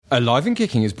Alive and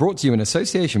Kicking is brought to you in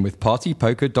association with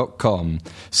PartyPoker.com.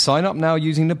 Sign up now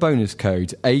using the bonus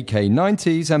code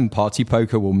AK90s and Party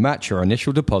Poker will match your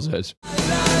initial deposit.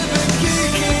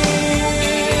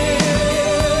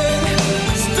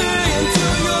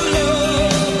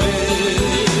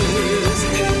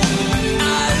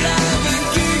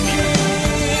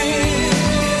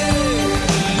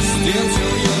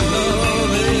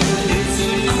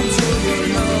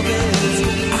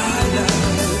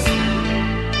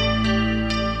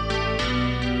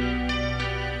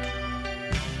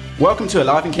 Welcome to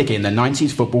Alive and Kicking, the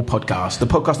 90s football podcast, the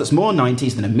podcast that's more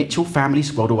 90s than a Mitchell family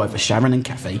squaddle over Sharon and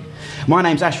Kathy. My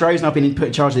name's Ash Rose and I've been put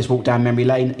in charge of this walk down memory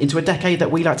lane into a decade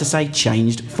that we like to say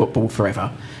changed football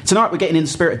forever. Tonight we're getting in the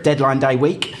spirit of Deadline Day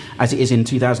week, as it is in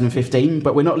 2015,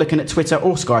 but we're not looking at Twitter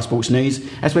or Sky Sports News,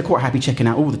 as we're quite happy checking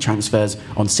out all the transfers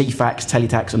on CFAX,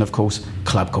 Teletext and of course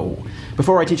Club Call.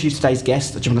 Before I introduce today's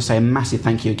guest, I just want to say a massive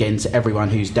thank you again to everyone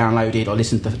who's downloaded or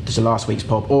listened to last week's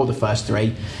pod or the first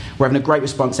three. We're having a great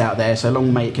response out there, so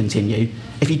long may it continue.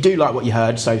 If you do like what you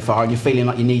heard so far and you're feeling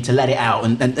like you need to let it out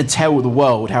and tell the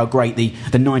world how great the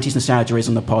 90s nostalgia is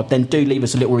on the pod, then do leave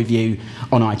us a little review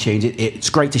on iTunes. It's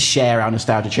great to share our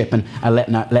nostalgia trip and let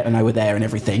them know we're there and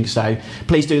everything. So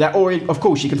please do that. Or, of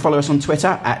course, you can follow us on Twitter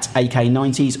at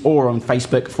AK90s or on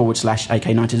Facebook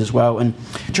 /AK90s as well. And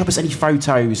drop us any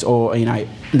photos or,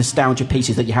 nostalgia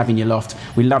pieces that you have in your loft.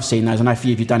 We love seeing those. I know a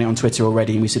few of you have done it on Twitter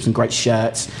already, and we've seen some great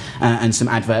shirts and some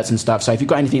adverts and stuff. So if you've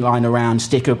got anything lying around,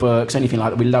 sticker books, anything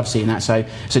like that, we love seeing that. So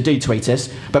do tweet us.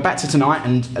 But back to tonight,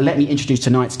 and let me introduce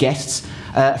tonight's guests.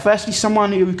 Firstly,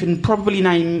 someone who can probably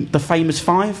name the famous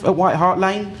five at White Hart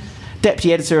Lane.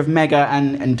 Deputy editor of Mega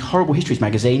and Horrible Histories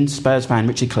magazine, Spurs fan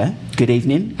Richard Clare. Good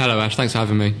evening. Hello, Ash. Thanks for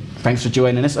having me. Thanks for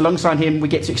joining us. Alongside him, we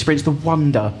get to experience the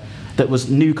wonder that was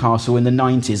Newcastle in the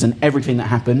 90s and everything that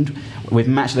happened with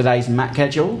Match of the Day's Matt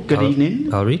Kedgell. Good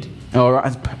evening. I'll read. All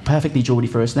right, perfectly Geordie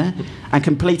for us there. And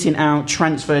completing our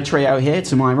transfer trio here,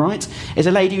 to my right, is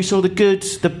a lady who saw the good,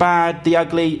 the bad, the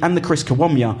ugly, and the Chris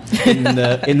Kawamia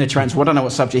in the transfer. I don't know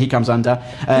what subject he comes under.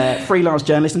 Freelance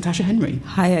journalist Natasha Henry.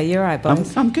 Hiya, you're right,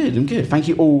 boys. I'm good. Thank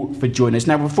you all for joining us.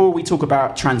 Now, before we talk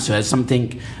about transfers,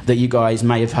 something that you guys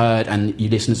may have heard, and you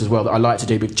listeners as well, that I like to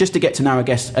do, but just to get to know our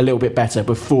guests a little bit better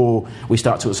before we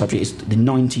start to talk subject, is the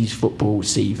 90s football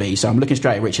CV. So I'm looking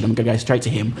straight at Richard. I'm going to go straight to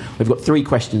him. We've got three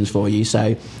questions for you.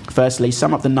 So, firstly,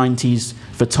 sum up the 90s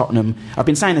for Tottenham. I've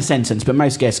been saying a sentence, but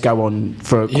most guests go on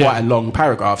for quite a long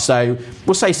paragraph. So,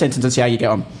 we'll say sentence and see how you get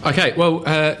on. OK, well,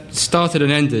 started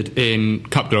and ended in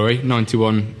Cup glory,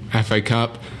 91 FA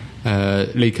Cup,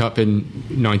 League Cup in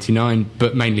 99,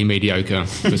 but mainly mediocre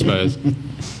for Spurs.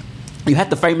 You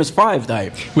had the famous five, though.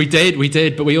 We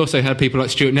did, but we also had people like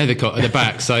Stuart Nethercott at the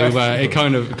back, so it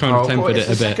kind of tempered it a bit. It's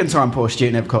the second time poor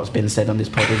Stuart Nethercott's been said on this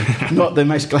podcast. Not the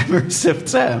most glamorous of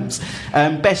terms.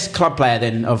 Best club player,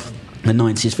 then, of the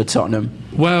 90s for Tottenham?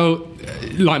 Well,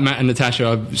 like Matt and Natasha,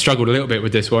 I've struggled a little bit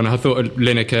with this one. I thought of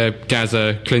Lineker,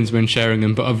 Gaza, Klinsmann,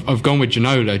 Sheringham, but I've gone with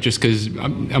Ginola just because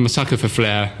I'm a sucker for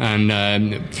flair,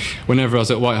 and whenever I was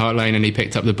at White Hart Lane and he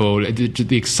picked up the ball,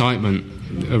 the excitement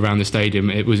around the stadium,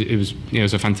 it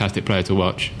was a fantastic player to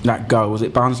watch. That goal, was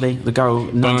it Barnsley? The goal,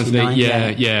 99?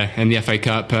 Barnsley, yeah, in the FA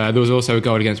Cup. There was also a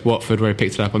goal against Watford where he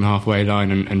picked it up on the halfway line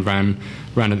and ran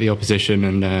at the opposition,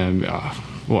 and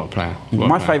what a player.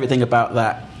 My favourite thing about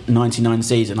that 99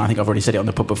 season, I think I've already said it on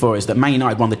the pod before, is that Man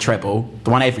United won the treble,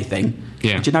 they won everything.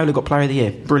 Yeah. Ginola got player of the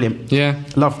year. Brilliant. Yeah.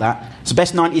 Love that. So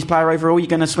best 90s player overall, you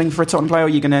going to swing for a Tottenham player or are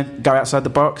you going to go outside the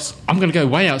box? I'm going to go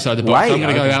way outside the box. I'm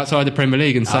going to go outside the Premier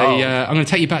League and say I'm going to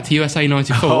take you back to USA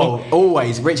 94. Oh,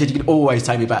 always. Richard, you can always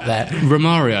take me back there.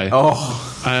 Romario.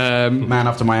 Man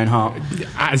after my own heart.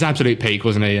 At his absolute peak,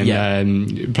 wasn't he?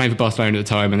 And playing for Barcelona at the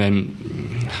time, and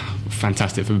then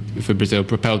fantastic for Brazil,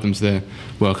 propelled them to the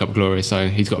World Cup glory. So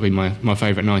he's got to be my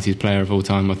favourite 90s player of all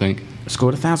time, I think.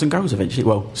 Scored 1,000 goals eventually.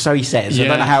 Well, so he says. Yeah. I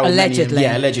don't know how allegedly.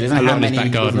 Many, allegedly. I don't know how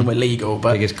many of them were legal.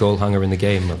 But biggest goal hanger in the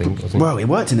game, I think. Well, it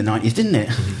worked in the 90s, didn't it?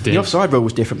 The offside rule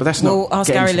was different, but that's not. Well,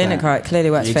 ask Gary Lineker. It clearly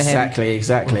works for him.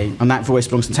 Exactly. And that voice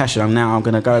belongs to Tasha. Now I'm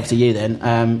going to go over to you then.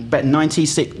 But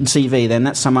 90s CV then.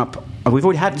 Let's sum up. We've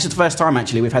already had, this is the first time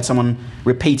actually we've had someone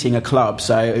repeating a club.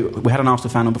 So we had an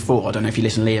Arsenal fan on before. I don't know if you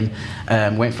listened, Liam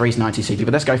went for his 90s CV,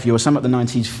 but let's go for yours. Sum up the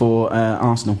 90s for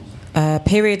Arsenal.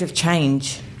 Period of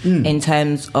change in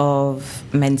terms of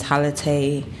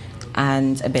mentality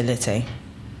and ability.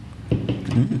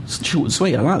 Short and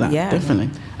sweet, I like that. Yeah, definitely.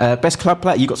 Best club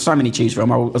player, you've got so many to choose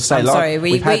from. I'll say. I'm sorry,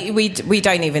 we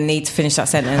don't even need to finish that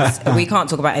sentence. We can't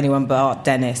talk about anyone but Art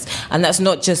Dennis, and that's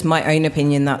not just my own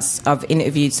opinion. I've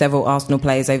interviewed several Arsenal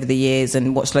players over the years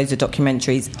and watched loads of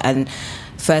documentaries, and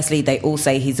firstly, they all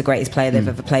say he's the greatest player they've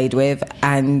ever played with.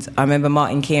 And I remember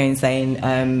Martin Keown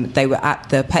saying they were at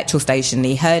the petrol station,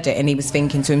 he heard it and he was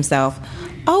thinking to himself,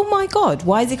 oh my God,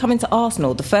 why is he coming to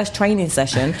Arsenal? The first training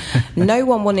session, no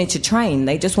one wanted to train.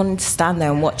 They just wanted to stand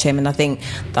there and watch him. And I think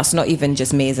that's not even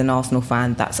just me as an Arsenal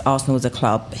fan. That's Arsenal as a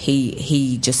club.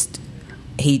 He just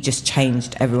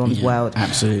changed everyone's world.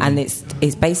 Absolutely. And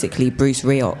it's basically Bruce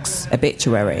Rioch's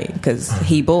obituary, because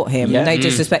he bought him. Yeah. No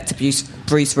disrespect to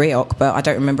Bruce Rioch, but I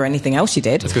don't remember anything else you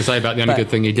did. I was going to say about the only good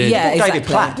thing he did. Yeah, David exactly.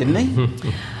 Platt, didn't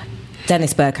he?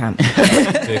 Dennis Bergkamp.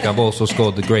 Bergkamp also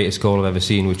scored the greatest goal I've ever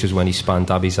seen, which was when he spanned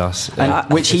Davies' ass.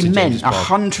 Which he St. meant, James's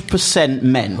Park. 100%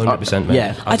 meant. 100% meant.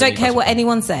 Yeah. I don't care what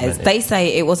anyone says. They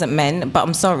say it wasn't meant, but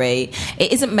I'm sorry.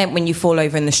 It isn't meant when you fall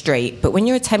over in the street, but when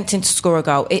you're attempting to score a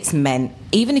goal, it's meant.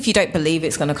 Even if you don't believe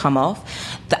it's going to come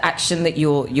off, the action that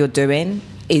you're doing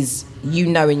is, you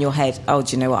know in your head, oh,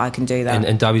 do you know what, I can do that.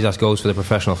 And Davies' ass goes for the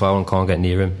professional foul and can't get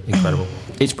near him. Incredible.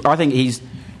 I think he's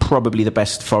probably the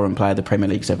best foreign player the Premier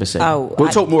League's ever seen. We'll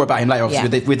talk more about him later,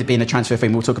 obviously, with it being a transfer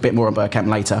thing. We'll talk a bit more on Bergkamp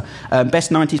later. Best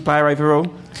 90s player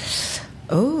overall?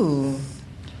 Oh.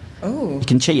 You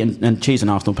can cheat and choose an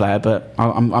Arsenal player, but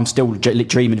I'm still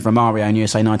dreaming of Romario in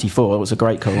USA 94. It was a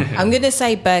great call. I'm going to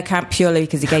say Bergkamp purely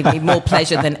because he gave me more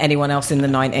pleasure than anyone else in the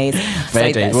 90s.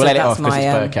 Fair dude. We'll let it off because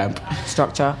it's Bergkamp.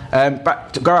 Structure.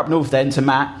 But to go up north then to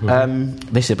Matt,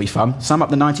 this will be fun. Sum up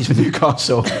the 90s for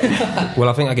Newcastle. Well,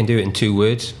 I think I can do it in 2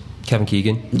 words. Kevin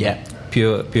Keegan. Yeah.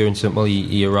 Pure and simple.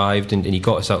 He arrived and he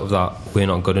got us out of that we're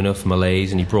not good enough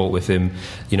malaise, and he brought with him,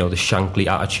 the Shankly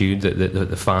attitude that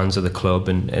the fans of the club,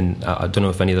 and I don't know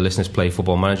if any of the listeners play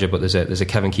Football Manager, but there's a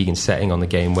Kevin Keegan setting on the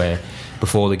game where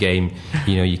before the game,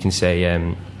 you can say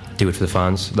do it for the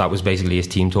fans. That was basically his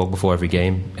team talk before every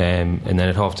game, and then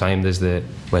at half time there's the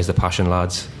where's the passion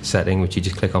lads setting, which you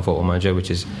just click on Football Manager,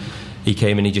 which is he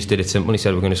came and he just did it simple. He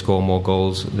said we're going to score more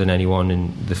goals than anyone,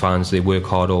 and the fans, they work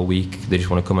hard all week, they just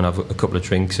want to come and have a couple of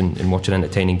drinks and watch an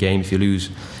entertaining game. If you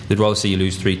lose, they'd rather see you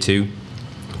lose 3-2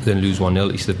 than lose 1-0. At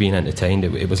least they've been entertained.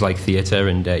 It was like theatre,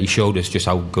 and he showed us just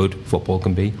how good football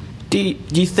can be. Do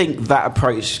you think that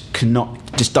approach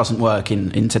just doesn't work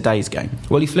in today's game?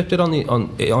 Well, he flipped it on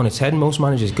its head. Most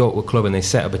managers go to a club and they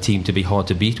set up a team to be hard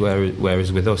to beat,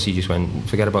 whereas with us he just went,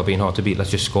 forget about being hard to beat, let's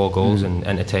just score goals and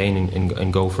entertain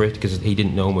and go for it, because he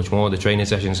didn't know much more. The training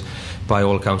sessions by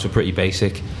all accounts were pretty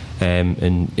basic,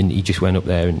 and he just went up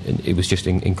there and it was just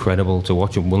incredible to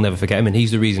watch him. We'll never forget him, and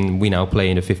he's the reason we now play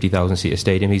in a 50,000 seater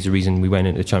stadium. He's the reason we went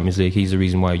into the Champions League. He's the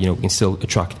reason why we can still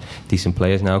attract decent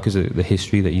players now, because of the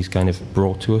history that he's kind of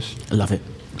brought to us. I love it.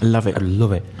 I love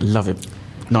it.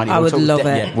 90, I would love it.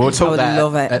 Yeah, we'll talk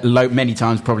love it. Many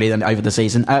times probably then over the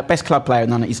season. Best club player of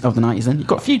the 90s then? You've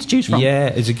got a few to choose from. Yeah,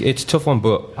 it's a tough one,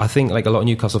 but I think like a lot of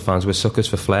Newcastle fans, we're suckers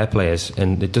for flair players,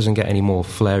 and it doesn't get any more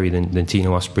flary than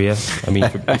Tino Asprilla. I mean,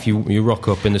 if you rock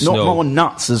up in the snow... Not more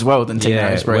nuts as well than Tino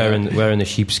Asprilla. Wearing the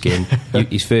sheepskin.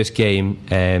 His first game,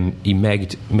 he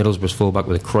megged Middlesbrough's fullback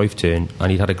with a Cruyff turn,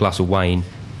 and he'd had a glass of wine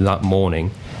that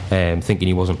morning, thinking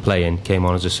he wasn't playing, came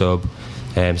on as a sub.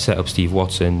 Set up Steve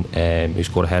Watson, who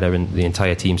scored a header, and the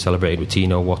entire team celebrated with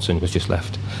Tino. Watson was just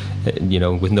left,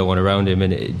 with no one around him,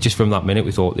 and just from that minute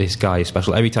we thought, this guy is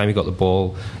special. Every time he got the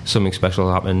ball, something special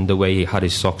happened. The way he had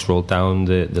his socks rolled down,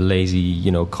 the lazy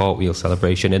cartwheel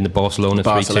celebration in the Barcelona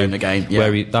 3-2 game,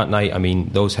 where that night, I mean,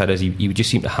 those headers, he would just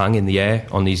seem to hang in the air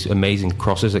on these amazing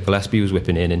crosses that Gillespie was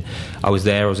whipping in. And I was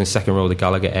in second row of the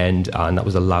Gallagher end, and that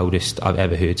was the loudest I've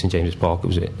ever heard St James's Park. It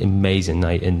was an amazing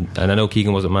night, and I know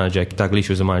Keegan wasn't manager, Dalglish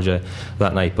was the manager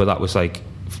that night, but that was 5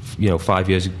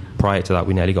 years prior to that,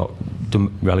 we nearly got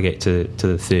relegated to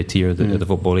the third tier of the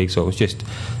Football League. So it was just,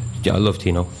 I love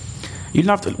Tino.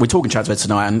 We're talking transfers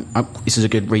tonight, and this is a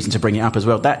good reason to bring it up as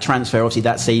well. That transfer, obviously,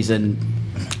 that season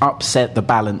upset the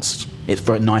balance. It's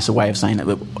for a nicer way of saying it,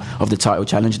 of the title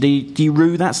challenge. Do you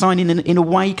rue that signing in a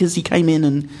way, because he came in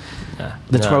and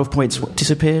 12 points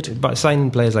disappeared? But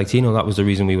signing players like Tino, that was the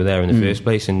reason we were there in the first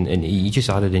place, and he just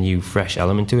added a new, fresh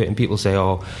element to it. And people say,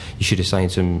 "Oh, you should have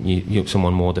signed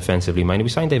someone more defensively minded." We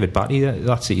signed David Batty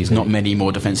that season. Not many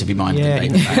more defensively minded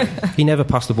than David Batty. He never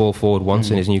passed the ball forward once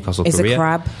in his Newcastle career. He's a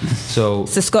crab. So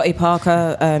it's the Scotty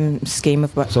Parker scheme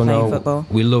of playing football.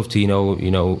 We love Tino.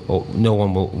 No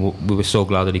one. We were so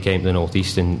glad that he came to the North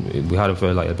East, and we had him for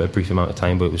a brief amount of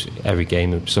time. But it was every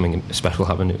game something special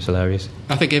happened. It was hilarious.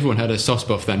 I think everyone had a soft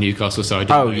spot for that Newcastle side.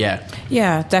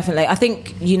 Yeah, definitely. I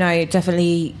think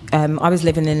definitely. I was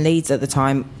living in Leeds at the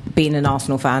time, being an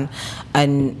Arsenal fan,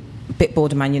 and a bit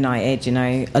bored of Man United, you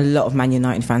know, a lot of Man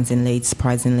United fans in Leeds,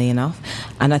 surprisingly enough.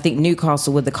 And I think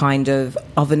Newcastle were the kind of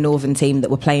other northern team that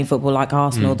were playing football like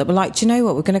Arsenal, that were like, do you know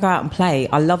what, we're going to go out and play.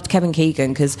 I loved Kevin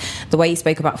Keegan because the way he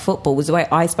spoke about football was the way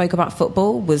I spoke about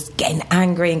football, was getting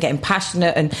angry and getting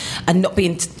passionate and not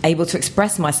being able to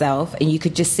express myself. And you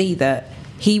could just see that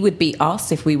he would be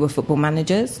us if we were football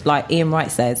managers. Like Ian Wright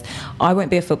says, I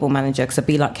won't be a football manager because I'd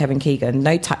be like Kevin Keegan.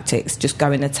 No tactics, just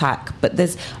go and attack. But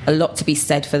there's a lot to be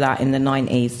said for that in the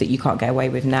 90s that you can't get away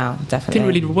with now, definitely. Didn't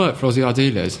really work for Ossie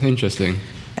Ardiles. Interesting.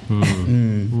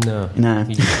 No.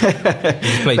 You just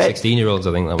played 16-year-olds,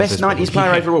 I think. That best was 90s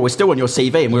player overall. We're still on your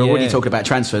CV and we're already talking about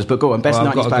transfers, but go on, best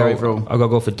 90s player overall. I've got to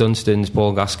go for Dunstan's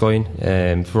Paul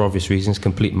Gascoigne, for obvious reasons,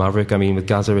 complete maverick. I mean, with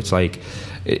Gaza, it's like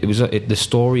the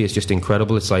story is just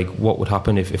incredible. It's like, what would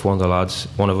happen if one of the lads,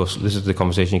 one of us, this is the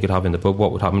conversation you could have in the pub,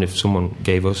 what would happen if someone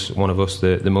gave one of us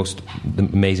the most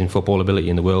amazing football ability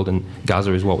in the world, and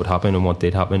Gaza is what would happen and what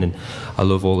did happen. And I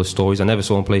love all the stories. I never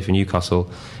saw him play for Newcastle,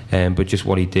 but just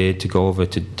what he did to go over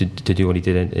to do what he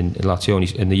did in Lazio,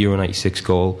 and in the Euro 96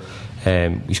 goal,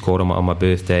 we scored on my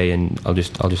birthday, and I'll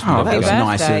just that was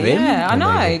nice of him. Yeah, I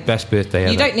know. Best birthday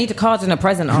ever. You don't need a card and a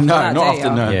present after that, not do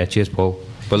often, you? no. Yeah, cheers, Paul.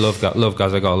 But love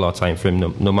Gaza. I got a lot of time for him.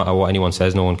 No matter what anyone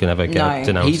says, no one can ever get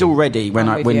denounced. He's already, when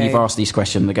you. you've asked these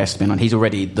questions, the guests have been on, he's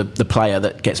already the player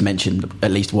that gets mentioned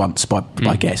at least once by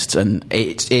guests, and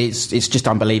it's just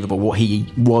unbelievable what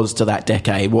he was to that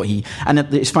decade. And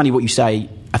it's funny what you say.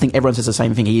 I think everyone says the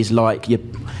same thing. He is like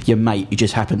your mate who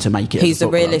just happened to make it. He's the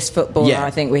realest footballer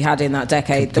I think we had in that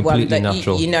decade. The one that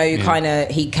natural. Kind of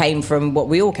he came from what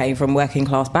we all came from, working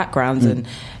class backgrounds, and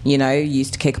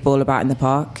used to kick a ball about in the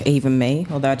park. Even me,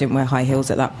 although I didn't wear high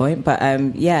heels at that point. But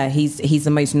he's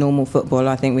the most normal footballer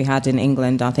I think we had in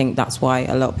England. I think that's why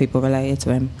a lot of people related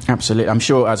to him. Absolutely, I'm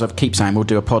sure. As I keep saying, we'll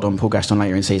do a pod on Paul Gascoigne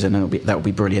later in season, and that will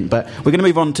be brilliant. But we're going to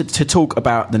move on to talk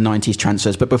about the 90s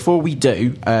transfers. But before we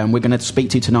do, we're going to speak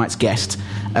to tonight's guest.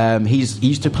 He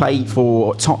used to play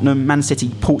for Tottenham, Man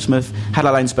City, Portsmouth, had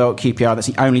a loan spell at QPR. That's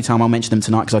the only time I'll mention them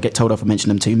tonight because I get told off I mention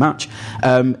them too much.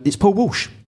 It's Paul Walsh.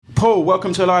 Paul,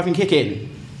 welcome to Alive and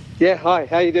Kicking. Yeah, hi,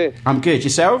 how you doing? I'm good.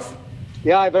 Yourself?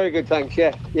 Yeah, very good, thanks.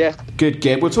 Yeah. Good.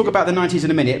 We'll talk about the 90s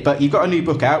in a minute, but you've got a new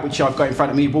book out, which I've got in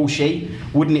front of me, Walshy.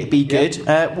 Wouldn't it be good?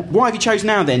 Why have you chosen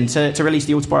now then to release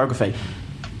the autobiography?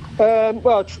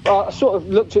 Well, I sort of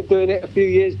looked at doing it a few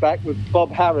years back with Bob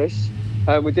Harris.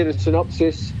 We did a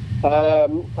synopsis,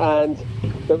 and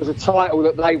there was a title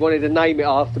that they wanted to name it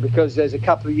after because there's a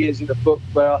couple of years in the book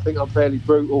where I think I'm fairly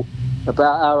brutal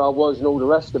about how I was and all the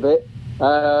rest of it,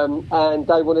 and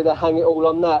they wanted to hang it all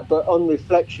on that. But on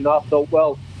reflection, I thought,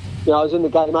 well, I was in the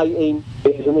game 18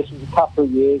 years and this was a couple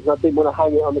of years, and I didn't want to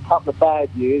hang it on a couple of bad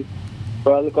years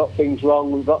where I got things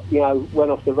wrong and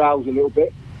went off the rails a little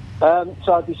bit.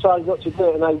 So I decided not to do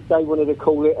it, and they wanted to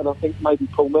call it, and I think maybe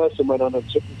Paul Merson went on and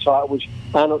took the title, which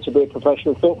How Not to Be a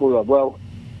Professional Footballer. Well,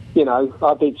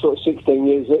 I did sort of 15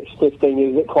 years of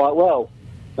it quite well.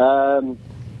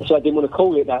 So I didn't want to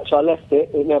call it that, so I left it.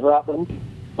 It never happened.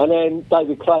 And then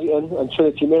David Clayton and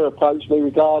Trinity Mirror approached me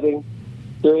regarding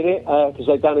doing it, because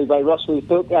they'd done Uwe Russell's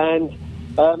book, and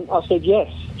I said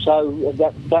yes. So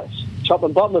that's top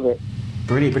and bottom of it.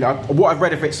 Brilliant. What I've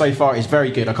read of it so far is very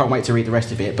good. I can't wait to read the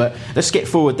rest of it. But let's skip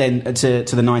forward then to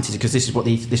the 90s, because this is what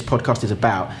this podcast is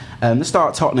about. Let's start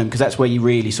at Tottenham, because that's where you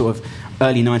really sort of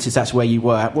early 90s, that's where you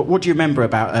were. What do you remember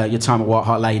about your time at White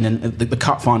Hart Lane and the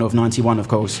cup final of 91, of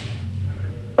course?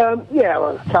 Well,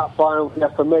 the cup final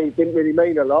for me didn't really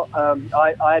mean a lot.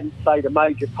 I hadn't played a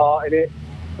major part in it.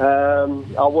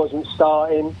 I wasn't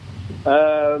starting.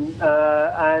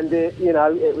 And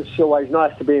it was always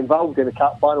nice to be involved in a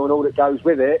cup final and all that goes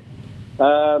with it,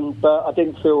 but I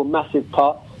didn't feel a massive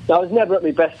part. I was never at my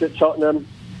best at Tottenham,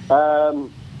 and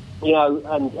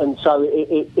so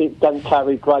it doesn't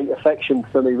carry great affection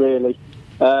for me really,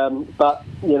 but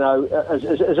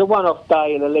as a one-off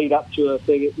day and a lead up to a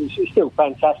thing, it's still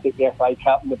fantastic, the FA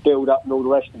Cup and the build-up and all the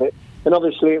rest of it. And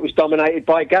obviously it was dominated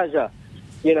by Gaza,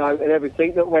 and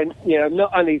everything that went,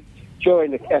 not only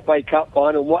during the FA Cup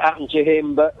final, what happened to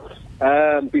him, but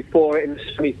before it in the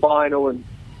semi-final, and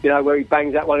where he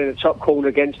bangs that one in the top corner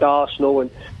against Arsenal.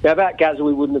 And about Gaza,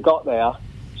 we wouldn't have got there.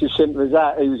 It's as simple as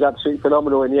that. He was absolutely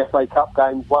phenomenal in the FA Cup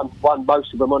games, won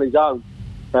most of them on his own,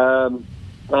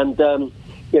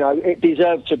 it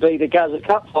deserved to be the Gaza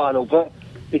Cup final, but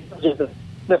because of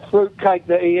the fruitcake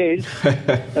that he is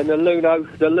and the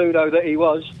Luno that he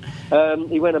was,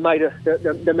 he went and made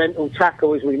the mental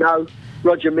tackle, as we know.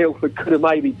 Roger Milford could have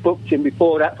maybe booked him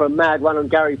before that for a mad one on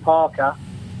Gary Parker,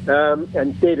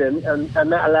 and didn't, and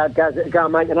that allowed Gaza to go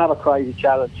and make another crazy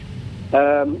challenge.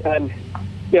 And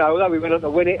although we went on to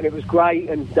win it and it was great,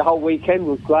 and the whole weekend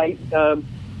was great, there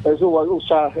was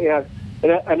also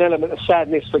an element of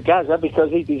sadness for Gazza, because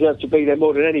he deserved to be there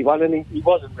more than anyone, and he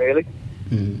wasn't really.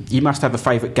 You must have a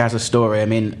favourite Gazza story. I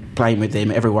mean, playing with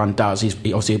him, everyone does.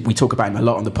 Obviously, we talk about him a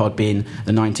lot on the pod, being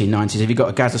the 1990s. Have you got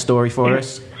a Gazza story for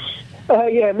us?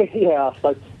 I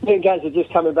suppose. Me and Gaz are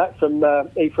just coming back from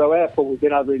Heathrow Airport. We've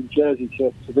been over in Jersey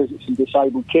to visit some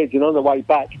disabled kids, and on the way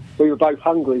back, we were both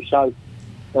hungry, so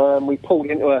we pulled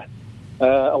into a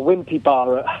Wimpy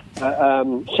bar at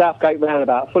Southgate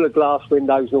Roundabout, full of glass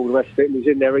windows and all the rest of it, and was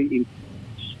in there eating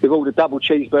with all the double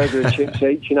cheeseburger and chips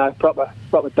each, proper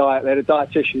diet there. The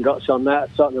dietitian got us on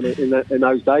that in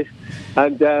those days.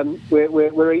 And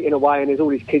we're eating away, and there's all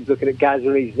these kids looking at Gaz,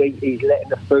 and he's letting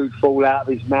the food fall out of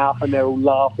his mouth, and they're all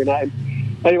laughing at him.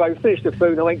 Anyway, we finished the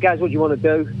food, and I went, Gaz, what do you want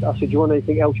to do? I said, do you want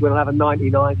anything else? You want to have a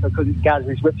 99? So because it's Gaz,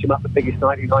 he's whipped him up the biggest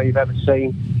 99 you've ever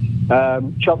seen.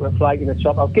 Chocolate flake in the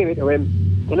top. I'll give it to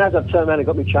him. And as I've turned around and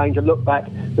got me change, I look back,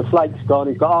 the flake's gone.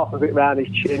 He's got half of it round his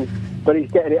chin, but he's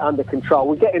getting it under control.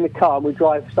 We get in the car and we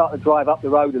start to drive up the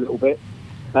road a little bit.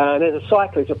 And there's a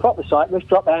cyclist, a proper cyclist,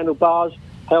 drop the handlebars,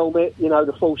 helmet,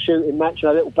 the full shooting match,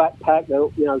 a little backpack,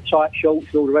 tight shorts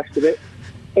and all the rest of it.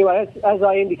 Anyway, as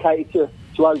I indicated to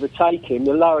overtake him,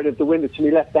 the lowering of the window to my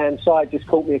left-hand side just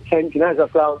caught my attention. As I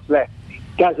glanced left,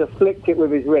 Gazza flicked it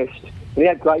with his wrist. And he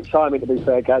had great timing, to be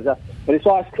fair, Gazza. And his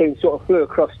ice cream sort of flew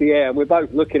across the air, and we're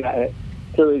both looking at it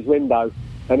through his window.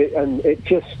 And it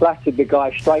just splattered the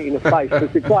guy straight in the face,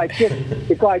 because the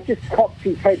guy just cocked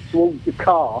his head towards the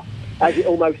car as it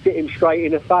almost hit him straight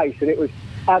in the face. And it was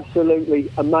absolutely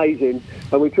amazing.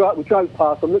 And we drove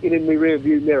past. I'm looking in my rear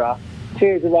view mirror,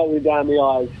 tears are rolling down my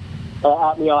eyes.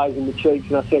 Out my eyes and the cheeks,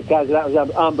 and I said, Gaz, that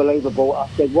was unbelievable. I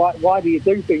said, why do you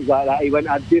do things like that? He went,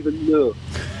 I didn't know.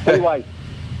 Anyway,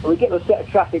 we get to a set of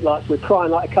traffic lights, we're crying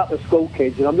like a couple of school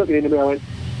kids, and I'm looking in the mirror and went,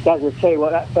 Gaz, I'll tell you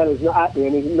what, that fella's not at me,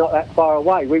 and he's not that far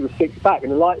away. We were 6 back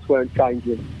and the lights weren't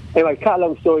changing. Anyway, cut a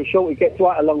long story short, we get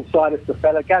right alongside us, the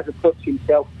fella. Gaz puts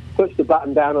the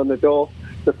button down on the door.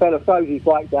 The fella throws his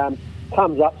bike down,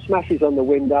 comes up, smashes on the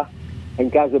window,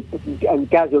 and Gaz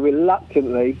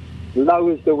reluctantly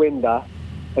lowers the window,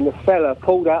 and the fella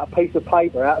pulled out a piece of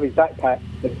paper out of his backpack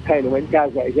and a pen and went,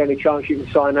 Gaz, is there any chance you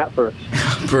can sign that for us?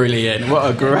 Brilliant.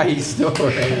 What a great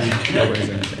story.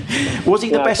 Was he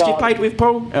the best you played with,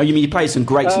 Paul? Oh, you mean you played some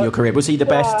greats in your career? Was he the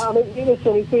best? I mean,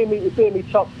 listen, he's been me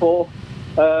top 4.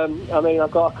 I mean, I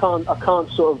can't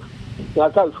sort of, I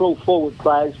go for all forward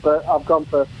players, but I can't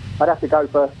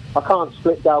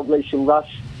split Dalglish and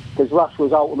Rush, because Rush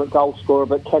was ultimate goal scorer,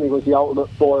 but Kenny was the ultimate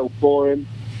foil for him.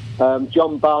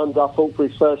 John Barnes, I thought, for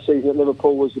his first season at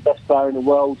Liverpool, was the best player in the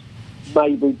world.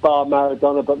 Maybe bar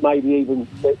Maradona, but maybe even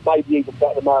better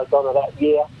than Maradona that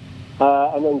year.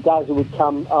 And then Gazza would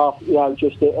come after,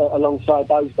 just alongside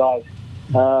those guys.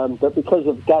 But because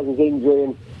of Gazza's injury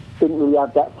and didn't really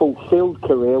have that fulfilled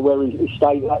career where he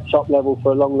stayed at that top level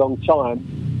for a long, long time,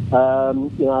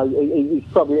 he's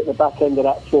probably at the back end of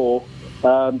that 4.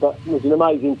 But was an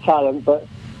amazing talent, but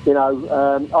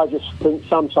I just think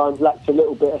sometimes lacked a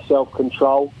little bit of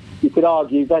self-control. You could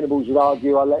argue, Venables would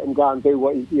argue, I let him go and do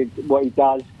what he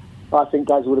does. I think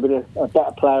Gaz would have been a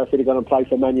better player if he'd have gone and played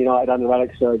for Man United under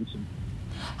Alex Ferguson.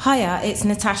 Hiya, it's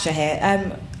Natasha here.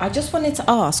 I just wanted to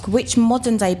ask, which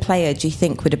modern-day player do you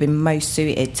think would have been most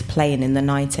suited to playing in the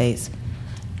 90s?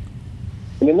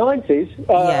 In the 90s?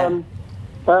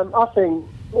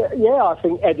 I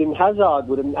think Eden Hazard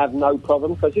would have no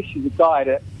problem, because this is a guy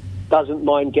that doesn't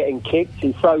mind getting kicked.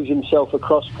 He throws himself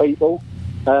across people.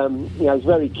 He's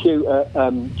very cute at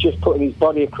just putting his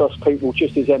body across people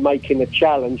just as they're making a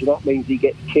challenge. And that means he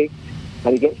gets kicked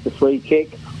and he gets the free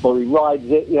kick, or he rides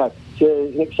it. So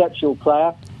he's an exceptional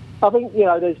player. I think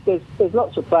there's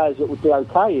lots of players that would be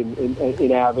okay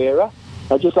in our era.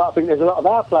 I think there's a lot of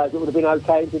our players that would have been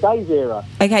okay in today's era.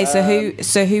 Okay,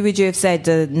 so who would you have said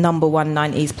the number 1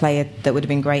 90s player that would have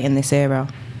been great in this era?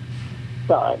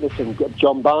 Listen,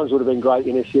 John Barnes would have been great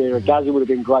in this era. Gazza would have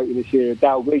been great in this era.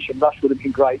 Dalglish and Rush would have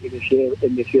been great in this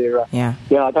era. Yeah.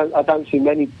 I don't see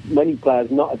many players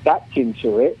not adapting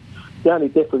to it. The only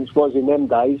difference was in them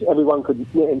days, everyone could.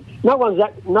 No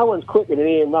one's quicker than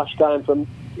Ian Rush going from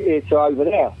here to over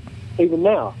there. Even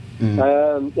now,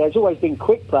 there's always been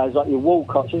quick players like your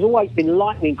Walcotts. There's always been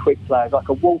lightning quick players like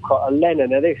a Walcott, a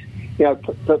Lennon, or this.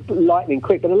 Lightning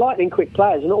quick. But the lightning quick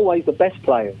players are not always the best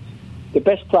players. The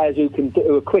best players who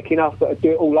are quick enough but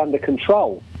do it all under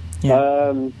control.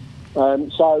 Yeah.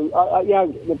 Brian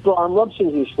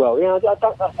Robson's as well.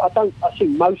 I see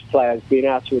most players being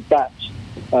able to adapt.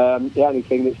 The only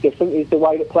thing that's different is the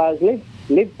way that players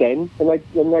lived then and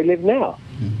they live now.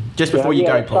 Just before you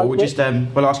go, Paul, so,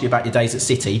 we'll ask you about your days at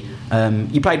City.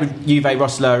 You played with Juve,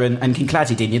 Rosler and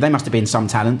Kinkladze, didn't you? They must have been some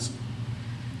talents.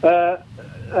 No,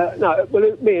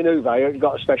 well, me and Uwe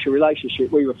got a special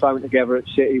relationship. We were thrown together at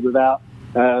City without,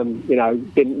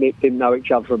 didn't know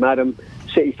each other from Adam.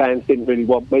 City fans didn't really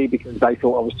want me because they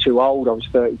thought I was too old. I was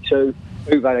 32.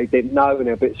 Uwe they didn't know and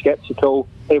they're a bit sceptical.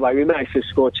 Anyway, we managed to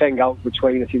score 10 goals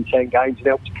between us in 10 games and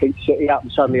helped to keep City up,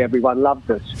 and suddenly everyone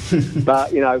loved us.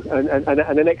 But,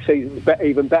 and the next season was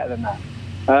even better than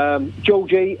that.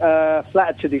 Georgie,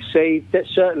 flattered to deceive. That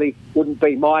certainly wouldn't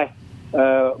be one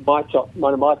of my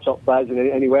top players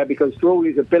anywhere, because for all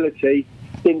his ability,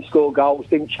 didn't score goals,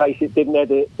 didn't chase it, didn't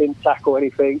edit, didn't tackle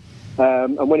anything.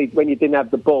 And when you didn't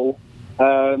have the ball,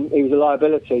 he was a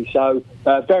liability. So,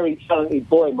 very talented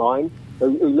boy of mine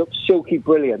who looked silky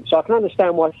brilliant. So I can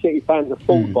understand why City fans are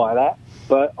fooled by that,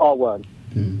 but I weren't.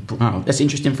 Wow, that's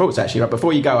interesting thoughts, actually. Right,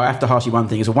 before you go, I have to ask you one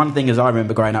thing. One thing as I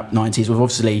remember growing up 90s was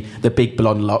obviously the big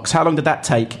blonde locks. How long did that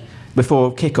take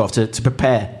before kick-off to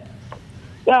prepare?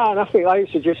 No, nothing. I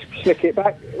used to just slick it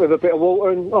back with a bit of water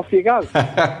and off you go.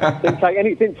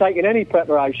 Didn't take in any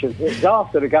preparation. It was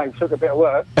after the game, took a bit of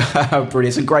work.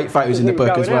 Brilliant. Some great photos in the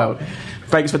book as well.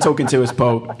 Thanks for talking to us,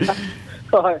 Paul.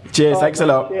 Right. Cheers, thanks a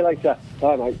lot. See you later.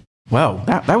 Bye, mate. Well,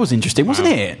 that was interesting, wasn't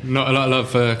it? Not a lot of love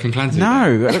for Kinkladze.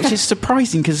 No, which is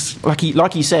surprising because,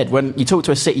 like you said, when you talk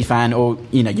to a City fan or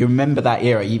you remember that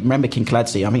era, you remember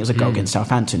Kinkladze. I think it was a goal against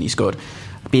Southampton he scored,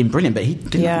 being brilliant, but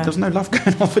there was no love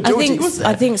going on for Georgie, was there?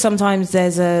 I think sometimes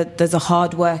there's a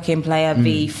hard-working player,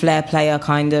 the flair player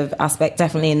kind of aspect,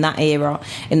 definitely in that era,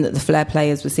 in that the flair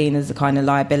players were seen as a kind of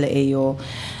liability, or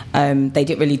they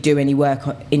didn't really do any work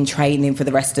in training for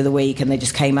the rest of the week, and they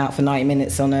just came out for 90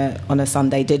 minutes on a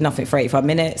Sunday, did nothing for 85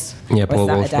 minutes. Yeah, Paul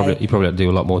Walsh probably had to do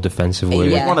a lot more defensive work.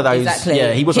 Yeah, one of those. Exactly.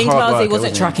 Yeah, he was a hard worker. He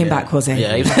wasn't tracking back, was he?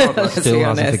 Yeah, he was a hard worker. Still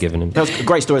hasn't forgiven him. There was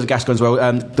great stories of Gascoigne as well.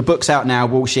 The book's out now,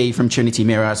 Walshy from Trinity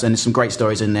Mirrors, and there's some great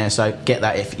stories in there, so get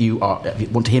that if you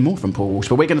want to hear more from Paul Walsh.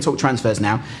 But we're going to talk transfers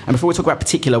now, and before we talk about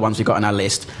particular ones we've got on our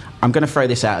list, I'm going to throw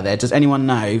this out there. Does anyone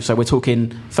know, so we're talking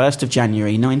 1st of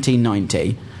January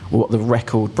 1990, what the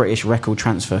British record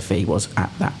transfer fee was at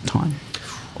that time?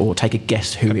 Or take a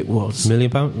guess who it was. £1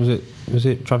 million? Was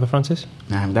it Trevor Francis?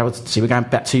 No, we're going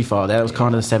back too far there. That was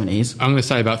kind of the 70s. I'm going to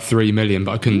say about 3 million,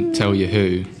 but I couldn't tell you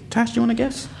who. Tash, do you want to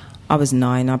guess? I was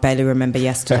 9. I barely remember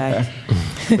yesterday.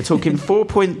 We're talking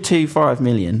 4.25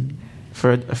 million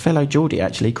for a fellow Geordie,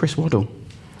 actually, Chris Waddle.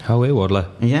 How are Waddler?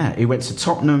 Yeah, he went to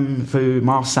Tottenham for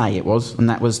Marseille, it was, and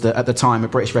that was at the time a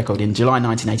British record in July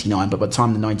 1989, but by the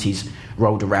time the 90s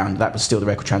rolled around, that was still the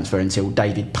record transfer until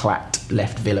David Platt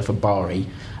left Villa for Bari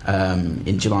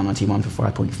in July 91 for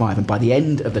 5.5, and by the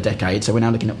end of the decade, so we're now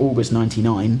looking at August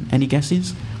 99, any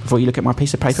guesses before you look at my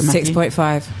piece of paper, Matthew?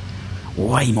 6.5.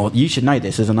 Way more. You should know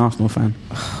this as an Arsenal fan.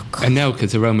 Anelka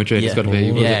to Real Madrid has got to be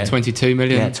 22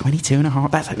 million. Yeah, 22 and a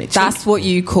half. That's what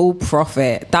you call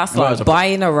profit. That's like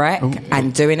buying a wreck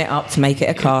and doing it up to make it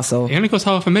a castle. He only cost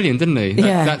 $500,000, didn't he?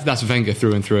 That's Wenger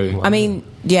through and through. Wow. I mean,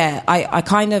 I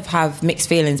kind of have mixed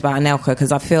feelings about Anelka,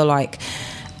 because I feel like,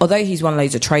 although he's won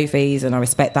loads of trophies and I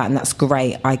respect that and that's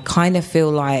great, I kind of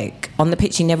feel like on the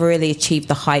pitch he never really achieved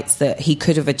the heights that he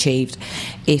could have achieved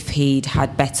if he'd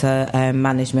had better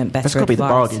management, better advice. That's got to be the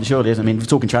bargain, surely, isn't it? I mean, if we're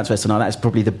talking transfers tonight, that's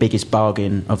probably the biggest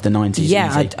bargain of the 90s.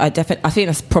 Yeah, I think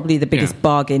that's probably the biggest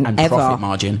bargain and ever. Profit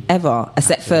margin. Ever,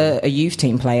 except for a youth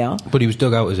team player. But he was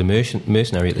dug out as a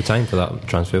mercenary at the time for that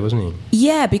transfer, wasn't he?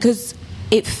 Yeah, because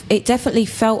it definitely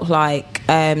felt like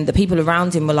the people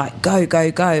around him were like, go,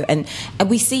 go, go. And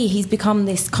we see he's become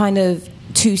this kind of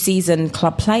two-season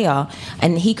club player,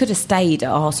 and he could have stayed at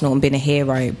Arsenal and been a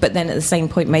hero. But then at the same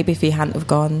point, maybe if he hadn't have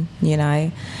gone,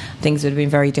 things would have been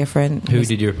very different. Who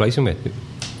did you replace him with?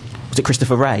 Was it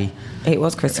Christopher Ray? It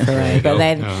was Christopher Ray, but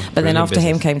then after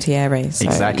him came Thierry. So,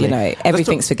 exactly.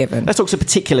 Everything's forgiven. Let's talk some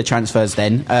particular transfers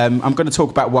then. I'm going to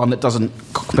talk about one that doesn't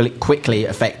quickly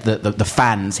affect the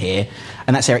fans here,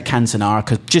 and that's Eric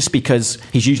Cantona, because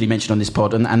he's usually mentioned on this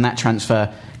pod, and that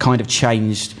transfer kind of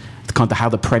changed kind of how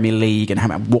the Premier League and how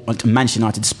Manchester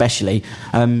United especially.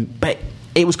 But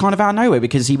it was kind of out of nowhere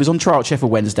because he was on trial at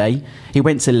Sheffield Wednesday. He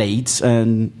went to Leeds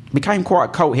and became quite a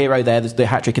cult hero there, the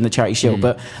hat-trick in the Charity Shield.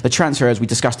 But the transfer, as we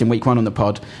discussed in week 1 on the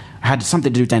pod, had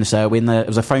something to do with Dennis Irwin. There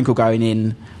was a phone call going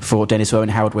in for Dennis Irwin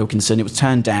and Howard Wilkinson. It was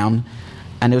turned down.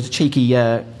 And there was a cheeky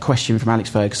question from Alex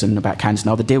Ferguson about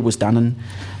Cantona. The deal was done and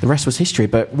the rest was history.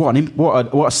 But what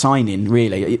a signing,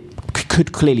 really. It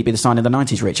could clearly be the sign of the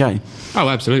 90s, Rich, eh? Oh,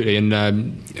 absolutely.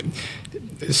 And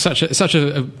such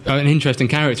an interesting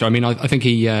character. I mean, I think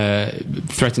he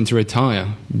threatened to retire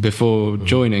before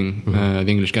joining the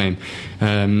English game.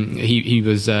 He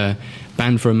was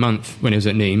banned for a month when he was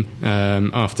at Nîmes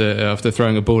after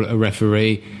throwing a ball at a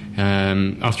referee.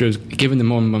 After he was given the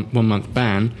 1 month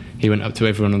ban, he went up to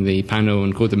everyone on the panel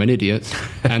and called them an idiot,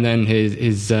 and then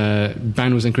his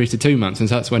ban was increased to 2 months, and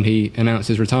so that's when he announced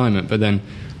his retirement. But then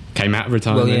came out of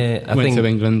retirement, I went think to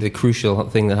England. The crucial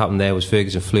thing that happened there was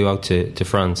Ferguson flew out to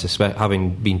France,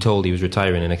 having been told he was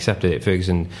retiring and accepted it.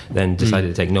 Ferguson then decided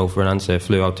to take no for an answer,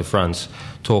 flew out to France,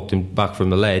 talked him back from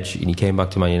the ledge, and he came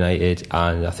back to Man United,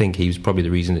 and I think he was probably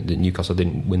the reason that Newcastle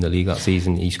didn't win the league that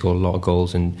season. He scored a lot of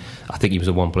goals, and I think he was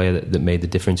the one player that made the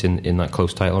difference in that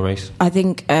close title race. I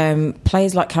think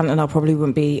players like Cantona probably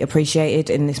wouldn't be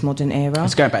appreciated in this modern era.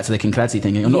 It's going back to the Kinkladze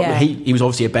thing. He was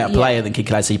obviously a better player than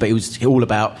Kinkladze, but it was all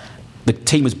about the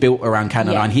team was built around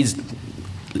Cantona, and his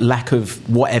lack of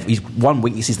whatever, his one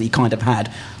weaknesses that he kind of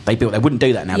had, they wouldn't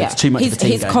do that now. It's too much of a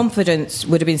team his game. Confidence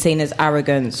would have been seen as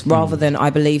arrogance rather than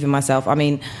I believe in myself. I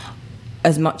mean,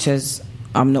 as much as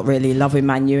I'm not really loving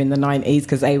Man U in the 90s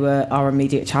because they were our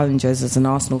immediate challengers as an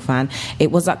Arsenal fan,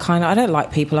 it was that kind of, I don't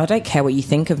like people, I don't care what you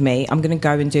think of me, I'm going to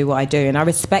go and do what I do. And I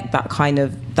respect that kind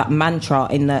of, that mantra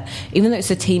in that, even though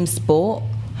it's a team sport,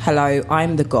 hello,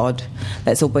 I'm the god,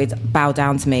 let's all bow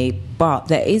down to me. But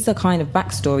there is a kind of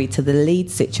backstory to the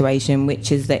Leeds situation,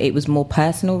 which is that it was more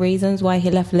personal reasons why he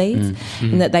left Leeds,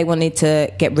 and that they wanted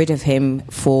to get rid of him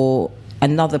for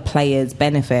another player's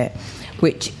benefit,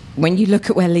 which, when you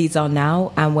look at where Leeds are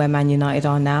now and where Man United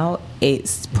are now,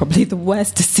 it's probably the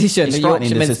worst decision a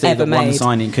Yorkshireman's ever made. One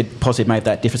signing could possibly have made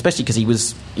that difference, especially because he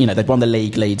was, they'd won the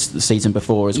league Leeds the season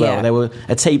before as well. Yeah. They were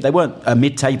a team, they weren't a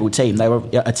mid-table team, they were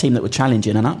a team that were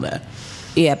challenging and up there.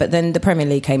 Yeah, but then the Premier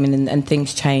League came in and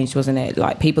things changed, wasn't it?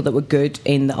 Like, people that were good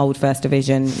in the old First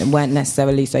Division weren't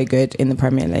necessarily so good in the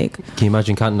Premier League. Can you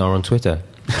imagine Cantona on Twitter?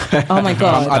 Oh my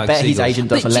God! I bet his agent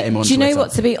doesn't let him on Twitter. Do you know Twitter.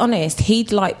 what? To be honest,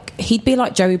 he'd be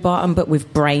like Joey Barton, but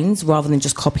with brains rather than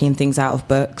just copying things out of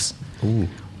books. Ooh,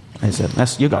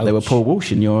 you got there with Paul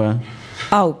Walsh in your.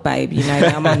 Oh, babe, you know me,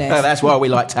 I'm honest. That's why we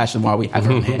like Tash and why we have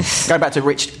her on here. Going back to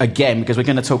Rich again, because we're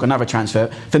going to talk another transfer.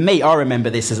 For me, I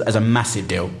remember this as a massive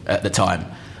deal at the time.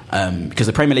 Because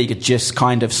the Premier League had just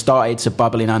kind of started to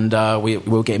bubbling under. We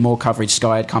were getting more coverage.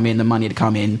 Sky had come in, the money had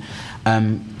come in.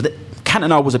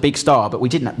 Cantona was a big star, but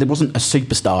there wasn't a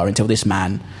superstar until this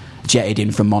man jetted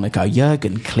in from Monaco,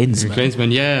 Jurgen Klinsmann.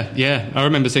 Klinsmann, yeah. I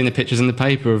remember seeing the pictures in the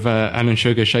paper of Alan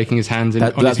Sugar shaking his hands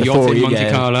on his yacht in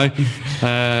Monte Carlo.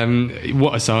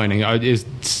 What a signing. It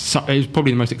was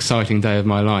probably the most exciting day of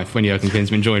my life when Jurgen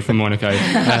Klinsmann joined from Monaco.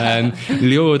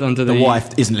 Lured under the wife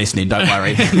isn't listening, don't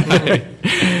worry.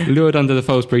 Lured under the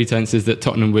false pretences that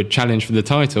Tottenham would challenge for the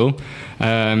title.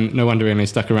 No wonder he only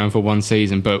stuck around for one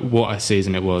season, but what a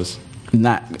season it was. In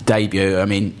that debut, I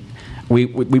mean, we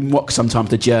mock sometimes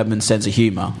the German sense of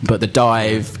humour, but the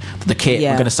dive, the kit,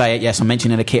 I'm going to say it, yes, I'm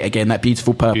mentioning the kit again, that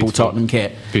beautiful purple Tottenham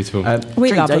kit. Beautiful.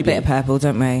 We love a bit of purple,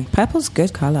 don't we? Purple's a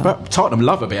good colour. But Tottenham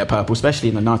love a bit of purple, especially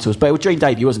in the Nightles. But it was dream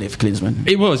debut, wasn't it, for Klinsmann?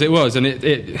 It was, and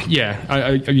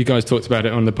you guys talked about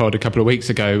it on the pod a couple of weeks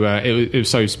ago. It was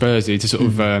so Spursy to sort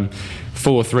of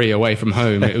 4-3 away from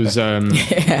home. It was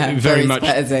very much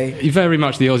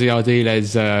the Ozzy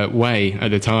Ardiles way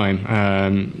at the time. I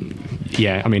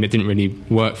mean, it didn't really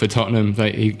work for Tottenham.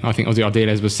 I think Ozzy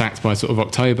Ardiles was sacked by sort of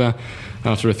October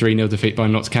after a 3-0 defeat by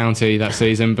Notts County that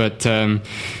season. But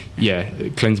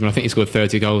Klinsmann, I think he scored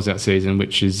 30 goals that season,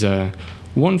 which is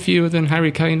one fewer than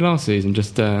Harry Kane last season,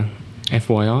 just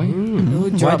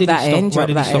FYI. Why did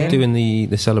he stop doing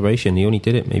the celebration? He only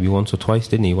did it maybe once or twice,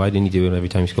 didn't he? Why didn't he do it every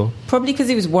time he scored? Probably because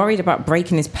he was worried about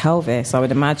breaking his pelvis, I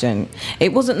would imagine.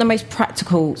 It wasn't the most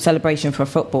practical celebration for a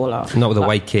footballer. Not with a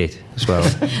white kit as well.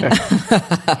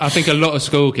 I think a lot of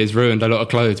school kids ruined a lot of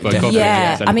clothes by copying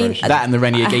that I mean, that and the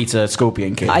Reni Higuita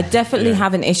Scorpion kit. I definitely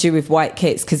have an issue with white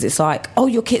kits because it's like, oh,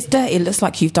 your kit's dirty, it looks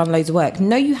like you've done loads of work.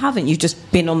 No, you haven't, you've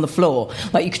just been on the floor.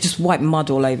 Like, you could just wipe mud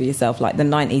all over yourself. Like, the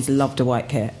 90s loved a white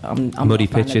kit. I'm muddy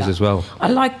pitches as well. I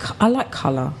like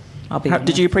colour.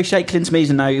 Did you appreciate Klinsmann,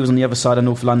 even though he was on the other side of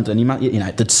North London?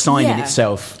 The signing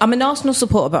itself. I'm an Arsenal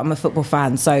supporter, but I'm a football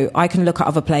fan, so I can look at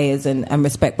other players and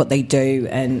respect what they do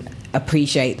and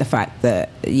appreciate the fact that,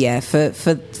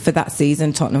 for that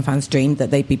season, Tottenham fans dreamed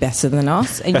that they'd be better than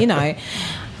us, and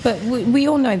But we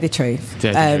all know the truth.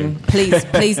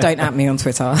 Please don't at me on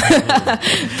Twitter.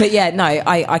 But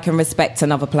I can respect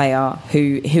another player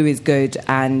who is good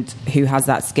and who has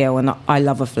that skill, and I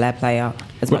love a flair player.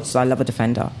 as much as I love a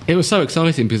defender. It was so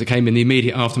exciting because it came in the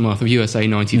immediate aftermath of USA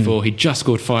 94. He'd just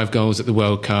scored 5 goals at the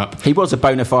World Cup. He was a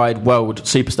bona fide world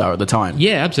superstar at the time.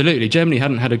 Yeah, absolutely. Germany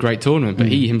hadn't had a great tournament, but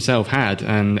he himself had,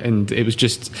 and it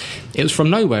was from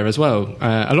nowhere as well.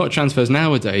 A lot of transfers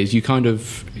nowadays, you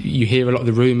hear a lot of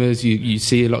the rumours, you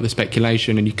see a lot of the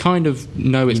speculation, and you kind of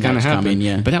know it's going to happen. Coming,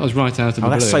 yeah. But that was right out of the blue.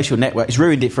 That social network, it's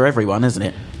ruined it for everyone, hasn't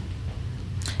it?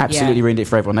 Absolutely ruined it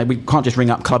for everyone. We can't just ring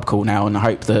up Club Call now and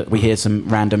hope that we hear some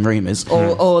random rumours.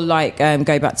 Or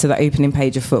go back to the opening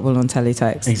page of football on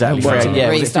teletext. Exactly.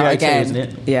 Restart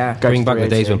again. Yeah. Bring back the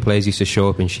days when players used to show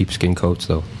up in sheepskin coats,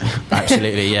 though.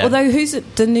 Absolutely, yeah. Although, who's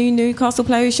the new Newcastle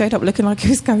player who showed up looking like he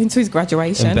was going to his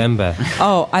graduation? Mbembe.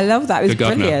 Oh, I love that. It was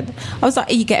Good brilliant. I was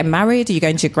like, are you getting married? Are you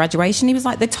going to your graduation? He was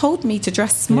like, they told me to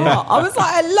dress smart. I was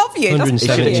like, I love you. He should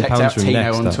have £117 checked out from Tino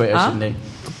Next, on though. Twitter, shouldn't he?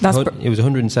 It was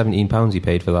 £117 he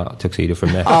paid for that tuxedo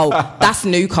from there. Oh, that's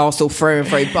Newcastle through and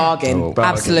through. Bargain. Oh,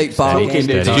 absolute bargain.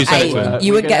 Did you say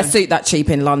You wouldn't get a suit that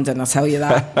cheap in London, I'll tell you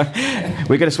that.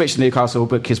 We're going to switch to Newcastle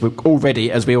because we're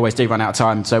already, as we always do, run out of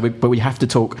time. But we have to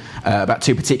talk about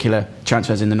 2 particular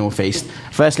transfers in the North East.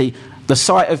 Firstly, the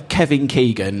sight of Kevin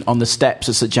Keegan on the steps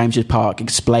at St James's Park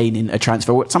explaining a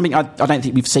transfer, something I don't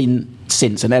think we've seen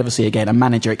since and ever see again, a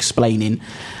manager explaining.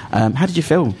 How did you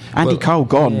feel? Andy Cole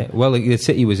gone. Yeah, well, the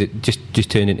City was just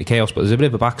turned into chaos, but there's a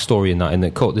bit of a backstory in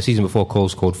that the season before Cole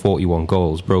scored 41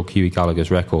 goals, broke Hughie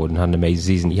Gallagher's record and had an amazing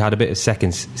season. He had a bit of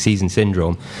second season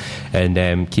syndrome,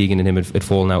 and Keegan and him had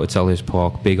fallen out at Selhurst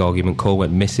Park, big argument. Cole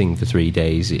went missing for 3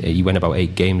 days. He went about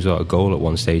 8 games without a goal at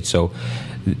one stage, so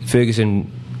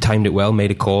Ferguson timed it well,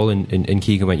 made a call, and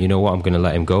Keegan went, you know what, I'm going to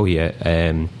let him go here.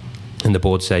 And the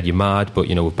board said, you're mad, but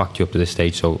we've backed you up to this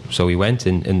stage. So he went,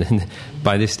 and then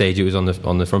by this stage it was on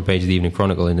the front page of the Evening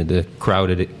Chronicle, and the crowd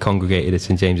had congregated at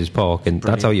St James's Park, and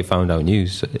that's how you found out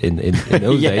news in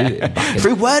those days.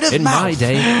 Through word of mouth. In my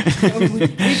day.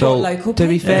 So to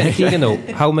be fair to Keegan, though,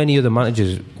 how many other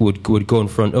managers would go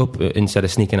and front up instead of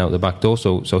sneaking out the back door?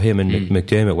 So him and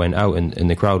McDermott went out, and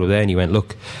the crowd were there, and he went,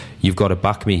 look, you've got to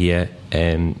back me here.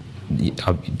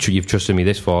 You've trusted me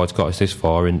this far, it's got us this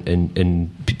far,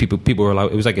 and people were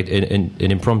allowed. It was like an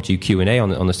impromptu Q&A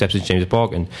on the steps of James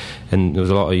Park, and there was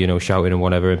a lot of shouting and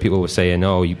whatever, and people were saying,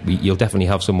 oh, you'll definitely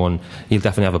have someone, you'll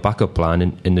definitely have a backup plan,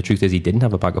 and the truth is he didn't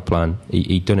have a backup plan.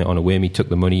 He'd done it on a whim. He took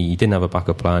the money, he didn't have a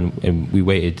backup plan, and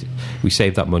we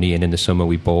saved that money, and in the summer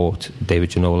we bought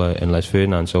David Ginola and Les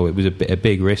Ferdinand. So it was a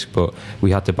big risk, but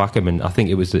we had to back him, and I think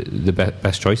it was the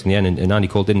best choice in the end. And Andy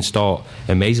Cole didn't start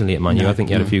amazingly at Man U. I think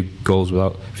he had a few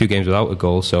games without a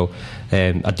goal, so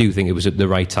I do think it was at the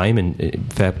right time,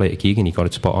 and fair play to Keegan, he got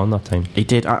it spot on that time. He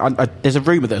did. There's a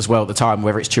rumour that as well at the time,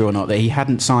 whether it's true or not, that he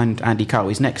hadn't signed Andy Cole.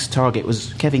 His next target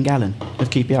was Kevin Gallen of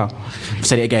QPR. I've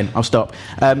said it again, I'll stop.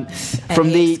 From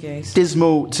the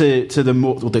dismal to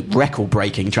the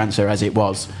record-breaking transfer as it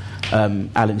was,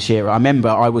 Alan Shearer. I remember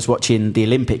I was watching the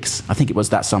Olympics, I think it was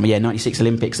that summer, 96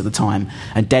 Olympics at the time,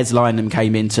 and Des Lynam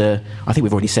came into, I think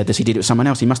we've already said this, he did it with someone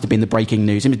else, he must have been the breaking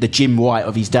news, he was the Jim White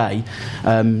of his day,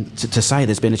 to say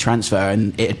there's been a transfer,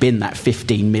 and it had been that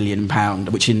 £15 million,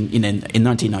 which in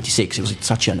 1996 it was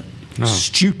such a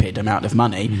stupid amount of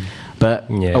money.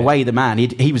 But away the man,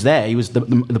 he was there. He was the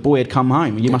boy had come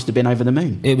home. You must have been over the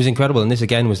moon. It was incredible, and this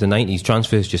again was the 90s.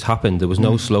 Transfers just happened. There was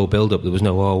no slow build-up. There was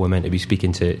no, we're meant to be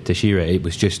speaking to Shearer. It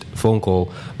was just a phone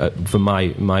call. From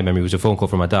my memory, it was a phone call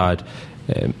from my dad.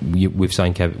 We've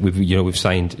signed we've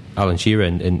signed Alan Shearer,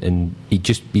 and he'd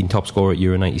just been top scorer at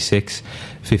Euro 96.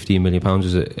 £15 million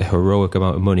was a heroic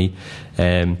amount of money.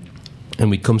 And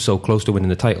we'd come so close to winning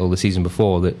the title the season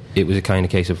before that it was a kind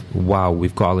of case of, wow,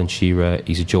 we've got Alan Shearer,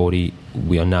 he's a Geordie,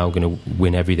 we are now going to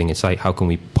win everything in sight. How can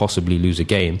we possibly lose a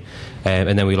game?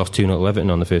 And then we lost 2-0 to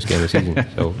Everton on the first game of the season.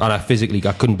 And I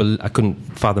couldn't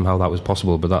fathom how that was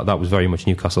possible, but that was very much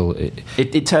Newcastle.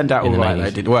 It turned out all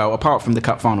right, though. Well, apart from the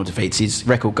cup final defeats, his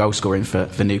record goal scoring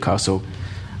for Newcastle,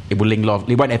 it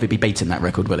won't ever be beaten, that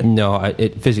record, will it? No,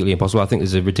 it's physically impossible. I think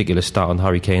there's a ridiculous stat on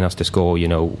Harry Kane has to score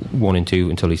 1 and 2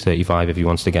 until he's 35 if he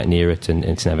wants to get near it, and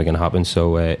it's never going to happen.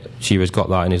 So Shearer's got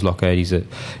that in his locker. He's a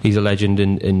legend,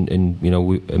 and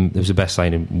it was the best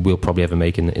signing we'll probably ever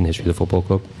make in the history of the football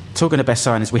club. Talking of best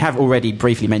signings, we have already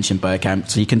briefly mentioned Bergkamp,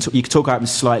 so you can talk about him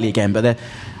slightly again. But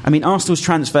Arsenal's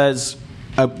transfers,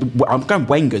 I'm going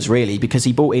Wenger's really, because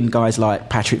he brought in guys like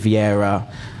Patrick Vieira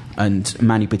and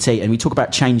Manu Petit, and we talk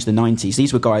about change the 90s.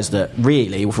 These were guys that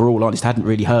really, for all honest,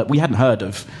 we hadn't heard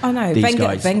of. Oh no, these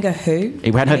guys. Wenger who?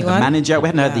 We hadn't heard of the manager, we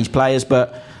hadn't heard of these players,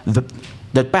 but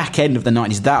the back end of the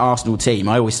 90s, that Arsenal team,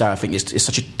 I always say, I think it's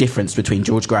such a difference between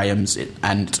George Graham's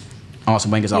and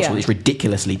Arsene Wenger's Arsenal Yeah. is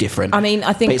ridiculously different. I mean,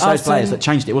 I think but it's those Arsene- players that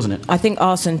changed it, wasn't it? I think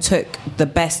Arsene took the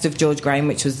best of George Graham,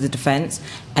 which was the defence,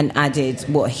 and added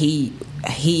what he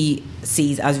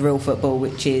sees as real football,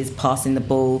 which is passing the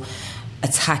ball,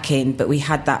 attacking. But we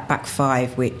had that back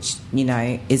five, which, you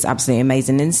know, is absolutely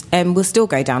amazing, and will still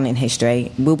go down in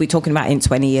history. We'll be talking about it in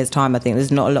 20 years' time. I think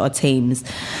there's not a lot of teams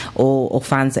or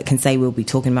fans that can say we'll be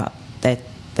talking about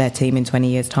their team in 20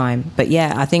 years' time. But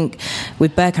yeah, I think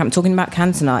with Bergkamp, talking about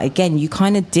Cantona, again, you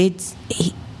kind of did...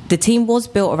 the team was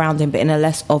built around him, but in a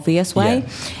less obvious way,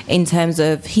 in terms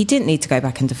of he didn't need to go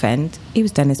back and defend. He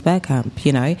was Dennis Bergkamp,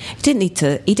 you know. He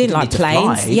didn't like need to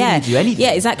planes. fly. He didn't need to do anything.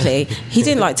 Yeah, exactly. He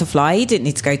didn't like to fly. He didn't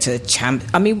need to go to champ.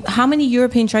 I mean, how many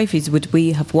European trophies would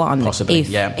we have won Possibly, if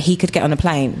yeah. he could get on a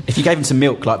plane? If you gave him some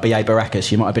milk like B.A. Baracus,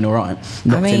 you might have been all right.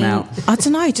 Knocked him out. I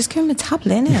don't know, just give him a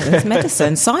tablet, innit? It's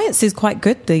medicine. Science is quite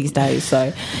good these days.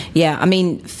 So, yeah, I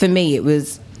mean, for me, it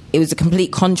was a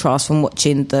complete contrast from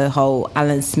watching the whole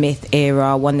Alan Smith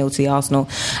era, 1-0 to the Arsenal.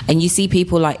 And you see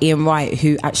people like Ian Wright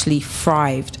who actually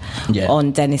thrived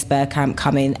on Dennis Bergkamp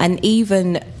coming. And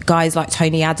even guys like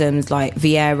Tony Adams, like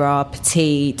Vieira,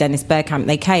 Petit, Dennis Bergkamp,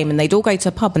 they came and they'd all go to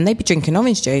a pub and they'd be drinking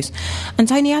orange juice. And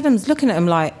Tony Adams looking at them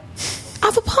like,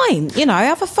 have a pint, you know,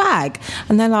 have a fag.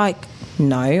 And they're like,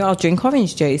 no, I'll drink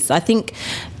orange juice. I think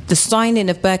the signing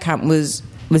of Bergkamp was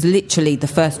literally the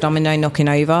first domino knocking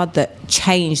over that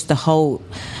changed the whole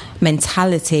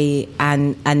mentality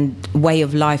and way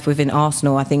of life within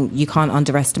Arsenal. I think you can't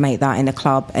underestimate that in a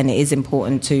club, and it is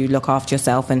important to look after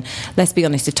yourself. And let's be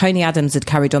honest, if Tony Adams had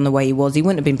carried on the way he was, he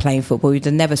wouldn't have been playing football. He'd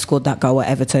have never scored that goal at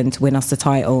Everton to win us the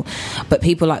title. But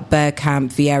people like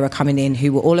Bergkamp, Vieira coming in,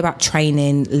 who were all about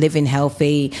training, living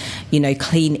healthy, you know,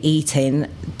 clean eating,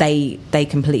 they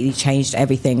completely changed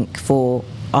everything for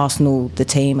Arsenal, the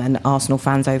team, and Arsenal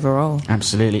fans overall.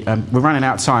 Absolutely. We're running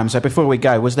out of time, so before we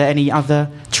go, was there any other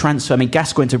transfer? I mean,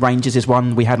 Gascoigne to Rangers is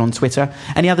one we had on Twitter.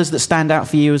 Any others that stand out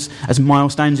for you as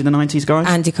milestones in the 90s, guys?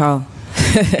 Andy Cole.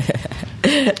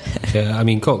 Yeah, I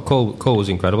mean, Cole was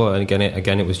incredible, and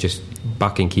again, it was just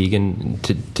backing Keegan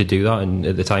to do that. And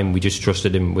at the time, we just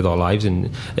trusted him with our lives, and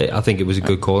I think it was a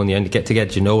good call in the end. To get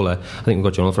Ginola, I think we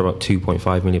got Ginola for about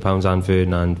 £2.5 million, and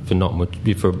Ferdinand for not much,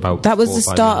 for about. That was the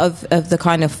start of the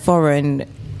kind of foreign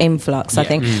influx, I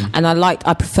think, and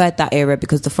I preferred that era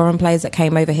because the foreign players that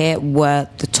came over here were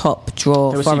the top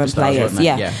draw foreign players.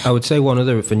 Yeah, I would say one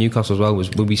other for Newcastle as well was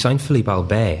when we signed Philippe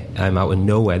Albert out of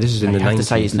nowhere. This is in the 90s. You have to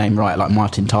say his name right, like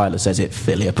Martin Tyler says it,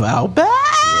 Philippe Albert.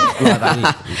 Like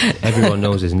that. Everyone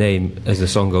knows his name as the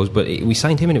song goes, but we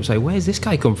signed him and it was like, where's this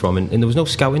guy come from? And there was no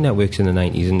scouting networks in the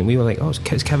 90s, and we were like, oh,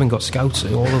 has Kevin got scouts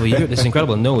all over Europe? This is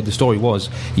incredible. No, the story was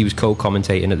he was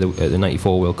co-commentating at the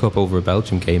 94 World Cup over a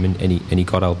Belgium game, and he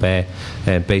got Albert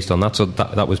based on that. So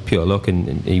that was pure luck,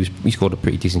 and he scored a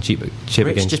pretty decent chip Rich,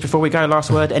 against. just before we go, last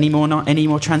word, any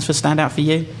more transfers stand out for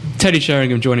you? Teddy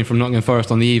Sheringham joining from Nottingham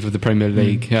Forest on the eve of the Premier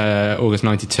League, August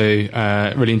 92.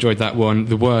 Really enjoyed that one.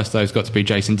 The worst, though, has got to be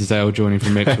Jason Dezelle joining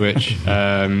from Ipswich.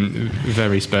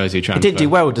 Very Spursy transfer. It didn't do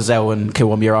well, Dezelle and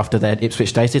Kiwomya, after their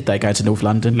Ipswich days, did they? Go to North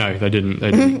London? No, they didn't.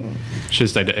 Should have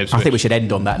stayed at Ipswich. I think we should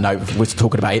end on that note. We're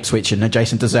talking about Ipswich and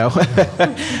Jason Dezelle.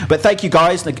 But thank you,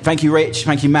 guys. Thank you, Rich.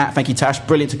 Thank you, Matt. Thank you, Tash.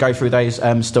 Brilliant to go through those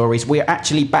stories. We're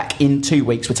actually back in 2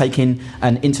 weeks. We're taking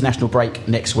an international break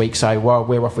next week. So while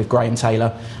we're off with Graham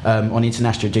Taylor on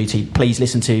international duty, please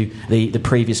listen to the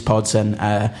previous pods, and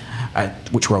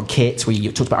which were on kit. We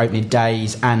talked about opening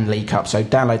days and League Cup. So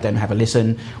download them, have a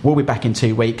listen. We'll be back in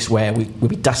 2 weeks where we'll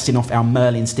be dusting off our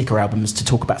Merlin sticker albums to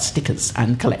talk about stickers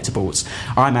and collectibles.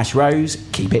 I'm Ash Rose.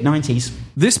 Keep it 90s.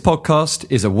 This podcast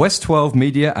is a West 12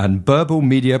 Media and Burble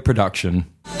Media production.